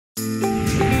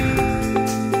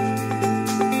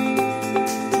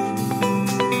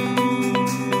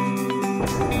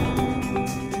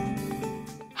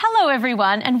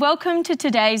everyone, and welcome to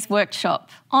today's workshop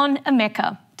on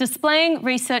Omeka, Displaying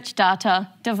Research Data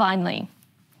Divinely.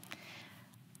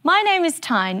 My name is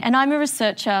Tyne, and I'm a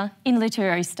researcher in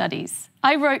literary studies.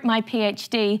 I wrote my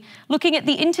PhD looking at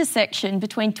the intersection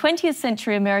between 20th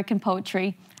century American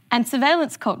poetry and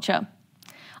surveillance culture.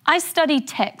 I study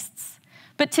texts,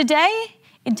 but today,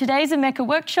 in today's Omeka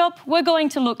workshop, we're going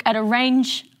to look at a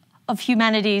range of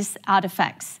humanities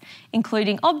artefacts,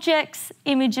 including objects,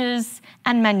 images,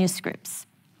 and manuscripts.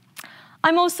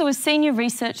 I'm also a Senior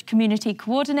Research Community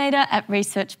Coordinator at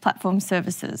Research Platform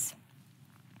Services.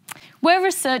 We're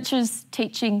researchers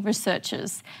teaching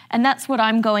researchers, and that's what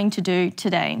I'm going to do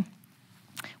today.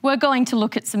 We're going to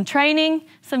look at some training,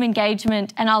 some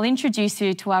engagement, and I'll introduce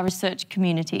you to our research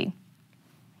community.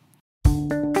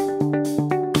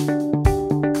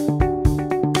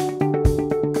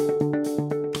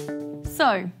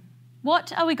 So,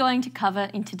 what are we going to cover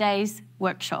in today's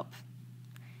workshop?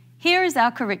 Here is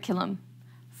our curriculum.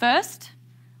 First,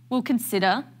 we'll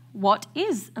consider what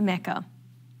is Omeka.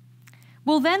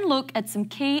 We'll then look at some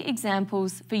key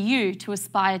examples for you to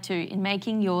aspire to in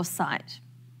making your site.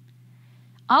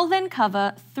 I'll then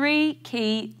cover 3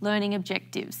 key learning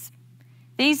objectives.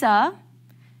 These are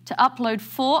to upload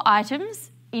 4 items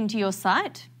into your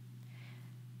site.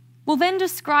 We'll then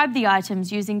describe the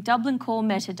items using Dublin Core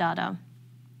metadata.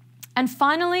 And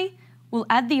finally, we'll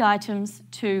add the items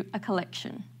to a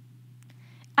collection.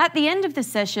 At the end of the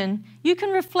session, you can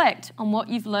reflect on what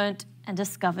you've learnt and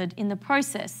discovered in the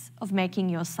process of making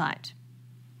your site.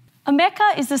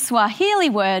 Omeka is a Swahili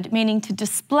word meaning to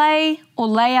display or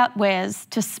lay out wares,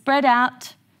 to spread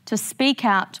out, to speak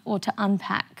out, or to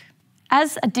unpack.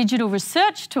 As a digital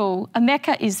research tool,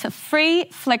 Omeka is a free,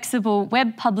 flexible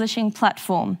web publishing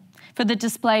platform for the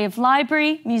display of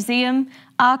library, museum,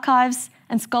 archives,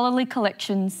 and scholarly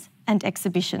collections and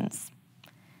exhibitions.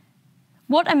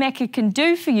 What Omeka can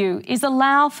do for you is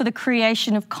allow for the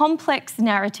creation of complex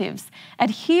narratives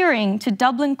adhering to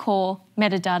Dublin Core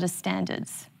metadata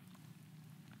standards.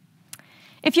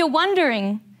 If you're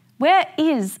wondering, where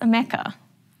is Omeka?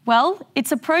 Well,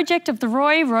 it's a project of the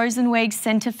Roy Rosenzweig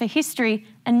Centre for History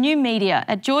and New Media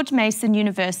at George Mason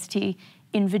University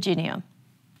in Virginia.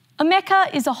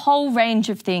 Omeka is a whole range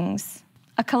of things: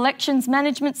 a collections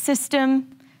management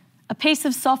system, a piece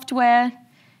of software.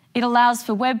 It allows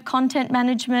for web content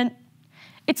management.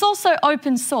 It's also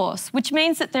open source, which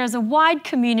means that there's a wide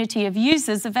community of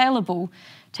users available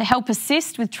to help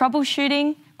assist with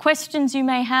troubleshooting, questions you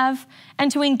may have,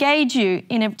 and to engage you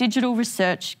in a digital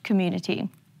research community.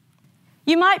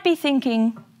 You might be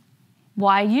thinking,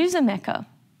 why use Omeka?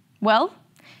 Well,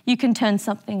 you can turn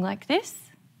something like this,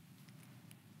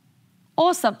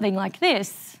 or something like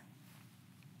this,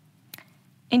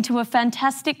 into a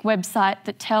fantastic website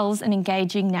that tells an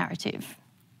engaging narrative.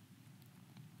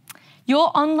 Your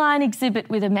online exhibit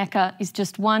with Omeka is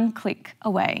just one click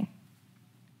away.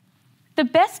 The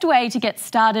best way to get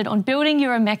started on building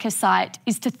your Omeka site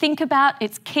is to think about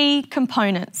its key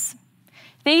components.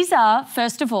 These are,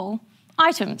 first of all,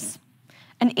 items,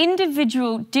 an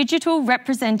individual digital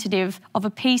representative of a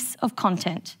piece of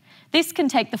content. This can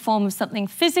take the form of something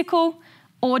physical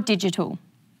or digital.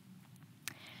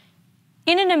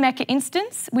 In an Omeka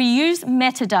instance, we use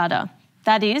metadata,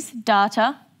 that is,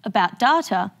 data about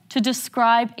data, to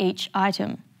describe each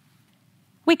item.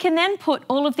 We can then put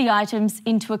all of the items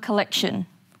into a collection.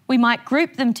 We might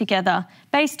group them together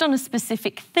based on a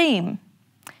specific theme,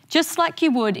 just like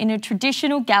you would in a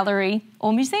traditional gallery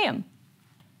or museum.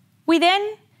 We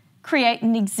then create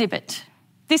an exhibit.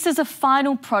 This is a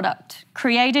final product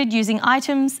created using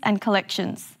items and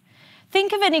collections.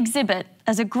 Think of an exhibit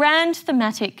as a grand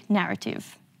thematic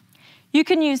narrative. You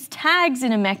can use tags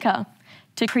in Omeka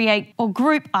to create or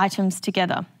group items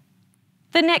together.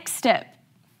 The next step: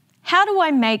 how do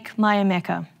I make my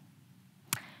Omeka?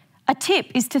 A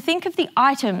tip is to think of the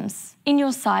items in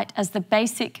your site as the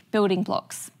basic building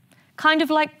blocks, kind of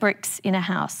like bricks in a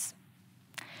house.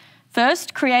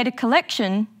 First, create a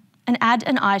collection and add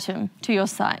an item to your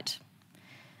site.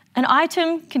 An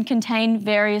item can contain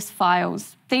various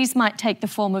files. These might take the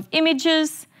form of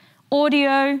images,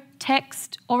 audio,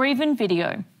 text, or even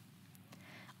video.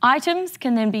 Items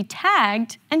can then be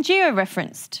tagged and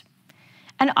geo-referenced.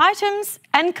 And items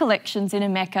and collections in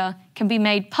Omeka can be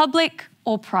made public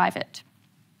or private.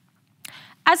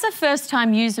 As a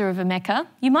first-time user of Omeka,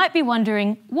 you might be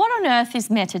wondering, what on earth is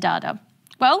metadata?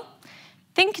 Well,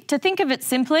 to think of it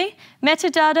simply,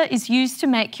 metadata is used to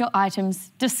make your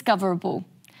items discoverable.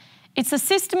 It's a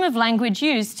system of language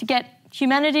used to get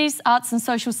humanities, arts and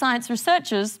social science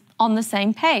researchers on the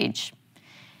same page.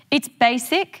 It's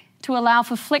basic to allow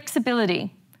for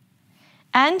flexibility.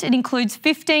 And it includes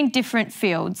 15 different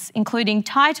fields, including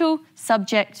title,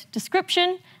 subject,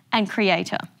 description, and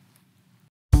creator.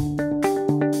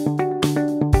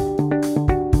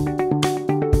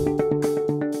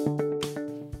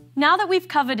 Now that we've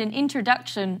covered an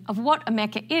introduction of what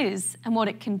Omeka is and what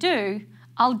it can do,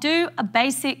 I'll do a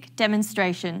basic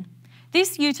demonstration.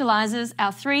 This utilises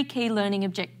our 3 key learning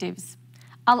objectives.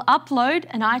 I'll upload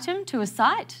an item to a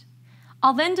site,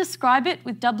 I'll then describe it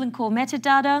with Dublin Core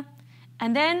metadata,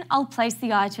 and then I'll place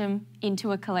the item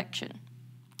into a collection.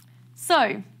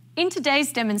 So, in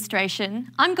today's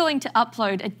demonstration, I'm going to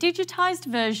upload a digitised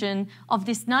version of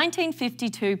this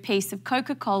 1952 piece of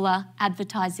Coca-Cola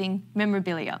advertising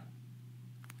memorabilia.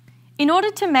 In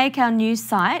order to make our new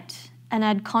site and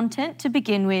add content to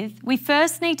begin with, we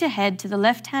first need to head to the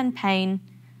left-hand pane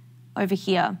over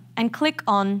here and click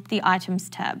on the Items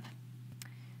tab.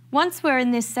 Once we're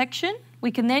in this section,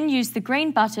 we can then use the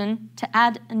green button to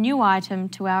add a new item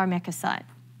to our Omeka site.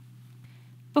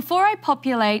 Before I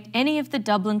populate any of the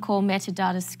Dublin Core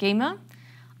metadata schema,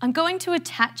 I'm going to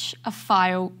attach a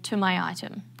file to my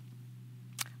item.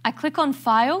 I click on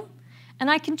File, and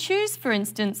I can choose, for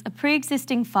instance, a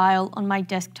pre-existing file on my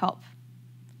desktop.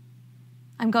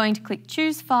 I'm going to click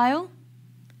Choose File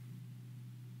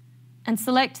and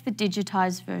select the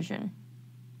digitized version.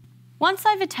 Once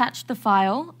I've attached the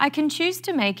file, I can choose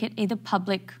to make it either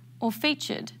public or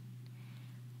featured.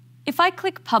 If I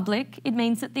click Public, it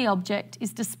means that the object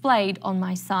is displayed on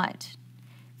my site.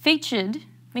 Featured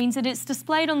means that it's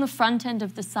displayed on the front end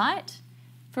of the site,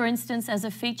 for instance as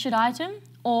a featured item,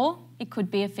 or it could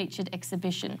be a featured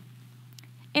exhibition.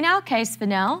 In our case for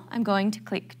now, I'm going to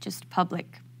click just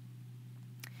Public.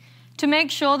 To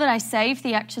make sure that I save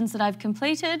the actions that I've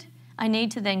completed, I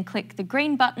need to then click the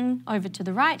green button over to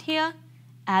the right here,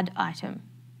 Add Item.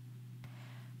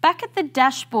 Back at the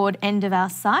dashboard end of our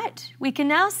site, we can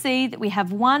now see that we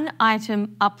have one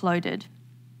item uploaded.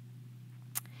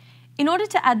 In order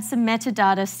to add some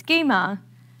metadata schema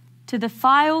to the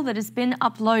file that has been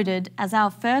uploaded as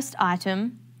our first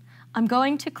item, I'm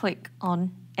going to click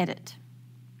on Edit.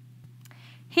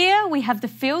 Here we have the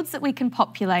fields that we can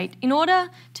populate in order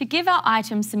to give our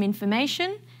item some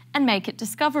information and make it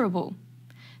discoverable.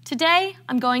 Today,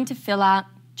 I'm going to fill out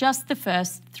just the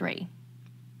first 3.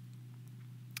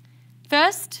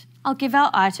 First, I'll give our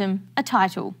item a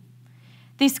title.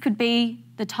 This could be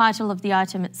the title of the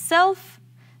item itself,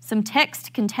 some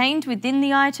text contained within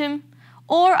the item,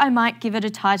 or I might give it a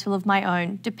title of my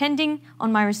own, depending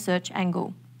on my research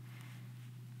angle.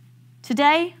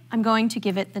 Today, I'm going to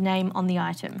give it the name on the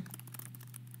item.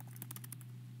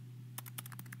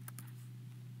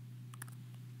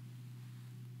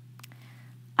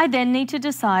 I then need to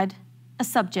decide a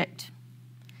subject.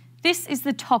 This is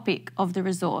the topic of the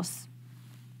resource.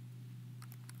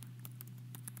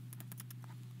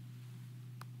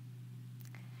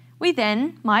 We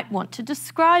then might want to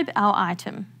describe our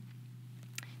item.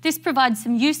 This provides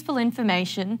some useful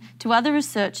information to other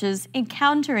researchers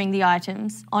encountering the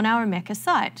items on our Omeka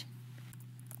site.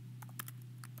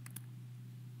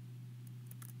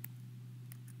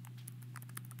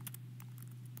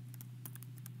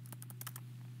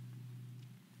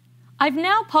 I've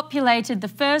now populated the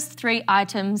first 3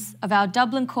 items of our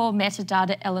Dublin Core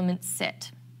metadata elements set.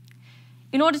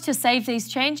 In order to save these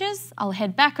changes, I'll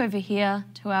head back over here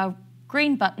to our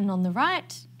green button on the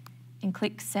right and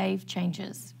click Save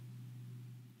Changes.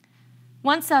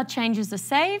 Once our changes are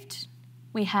saved,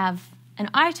 we have an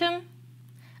item,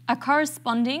 a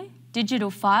corresponding digital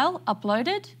file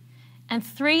uploaded, and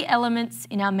 3 elements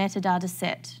in our metadata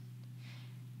set.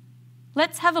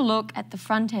 Let's have a look at the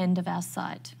front end of our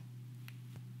site.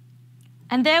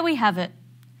 And there we have it,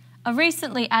 a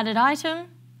recently added item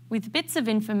with bits of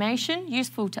information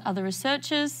useful to other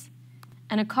researchers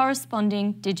and a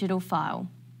corresponding digital file.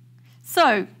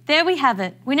 So there we have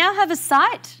it. We now have a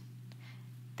site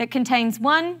that contains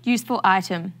one useful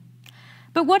item.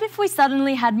 But what if we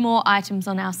suddenly had more items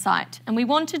on our site and we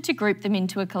wanted to group them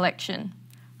into a collection?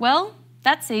 Well,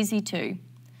 that's easy too.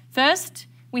 First,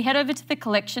 we head over to the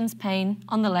Collections pane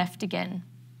on the left again.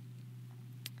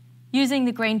 Using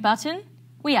the green button,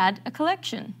 we add a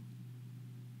collection.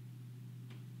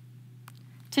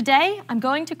 Today, I'm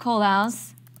going to call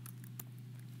ours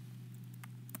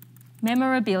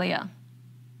Memorabilia.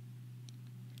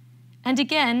 And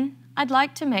again, I'd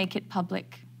like to make it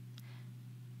public.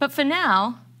 But for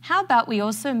now, how about we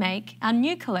also make our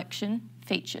new collection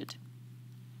featured?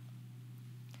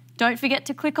 Don't forget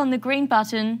to click on the green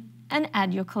button and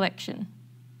add your collection.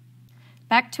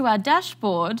 Back to our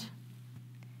dashboard,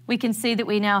 we can see that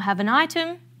we now have an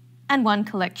item and one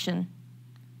collection.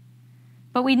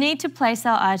 but we need to place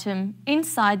our item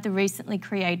inside the recently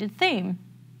created theme.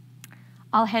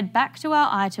 I'll head back to our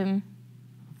item,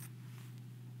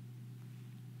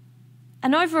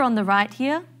 and over on the right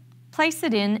here, place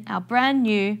it in our brand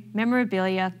new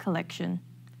memorabilia collection.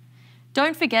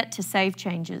 Don't forget to save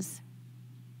changes.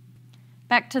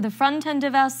 Back to the front end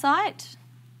of our site,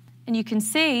 and you can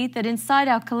see that inside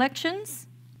our collections,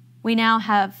 we now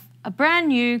have a brand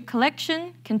new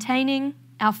collection containing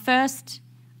our first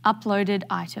uploaded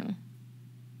item.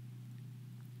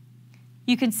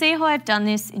 You can see how I've done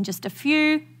this in just a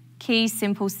few key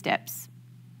simple steps.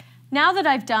 Now that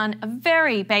I've done a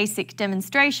very basic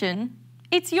demonstration,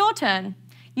 it's your turn.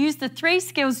 Use the 3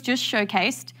 skills just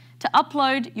showcased to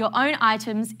upload your own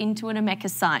items into an Omeka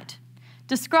site.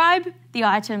 Describe the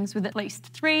items with at least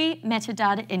 3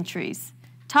 metadata entries: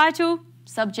 title,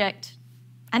 subject,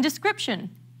 and description.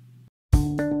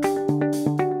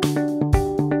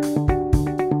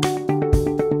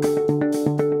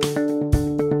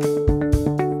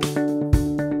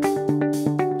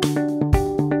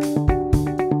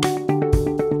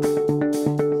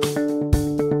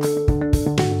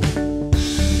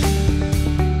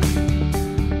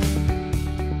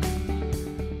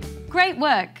 Great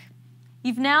work!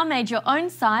 You've now made your own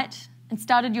site and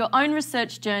started your own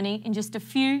research journey in just a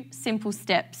few simple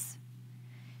steps.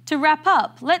 To wrap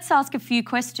up, let's ask a few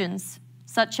questions,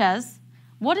 such as,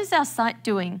 what is our site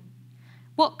doing?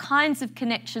 What kinds of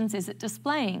connections is it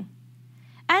displaying?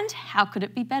 And how could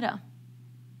it be better?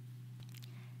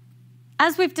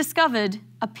 As we've discovered,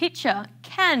 a picture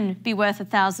can be worth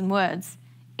 1,000 words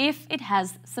if it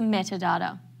has some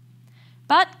metadata.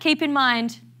 But keep in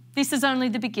mind, this is only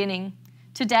the beginning.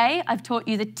 Today, I've taught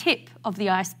you the tip of the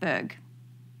iceberg.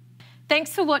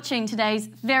 Thanks for watching today's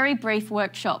very brief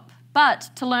workshop.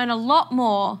 But to learn a lot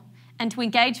more and to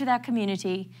engage with our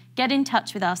community, get in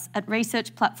touch with us at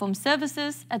Research Platform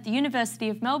Services at the University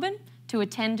of Melbourne to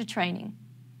attend a training.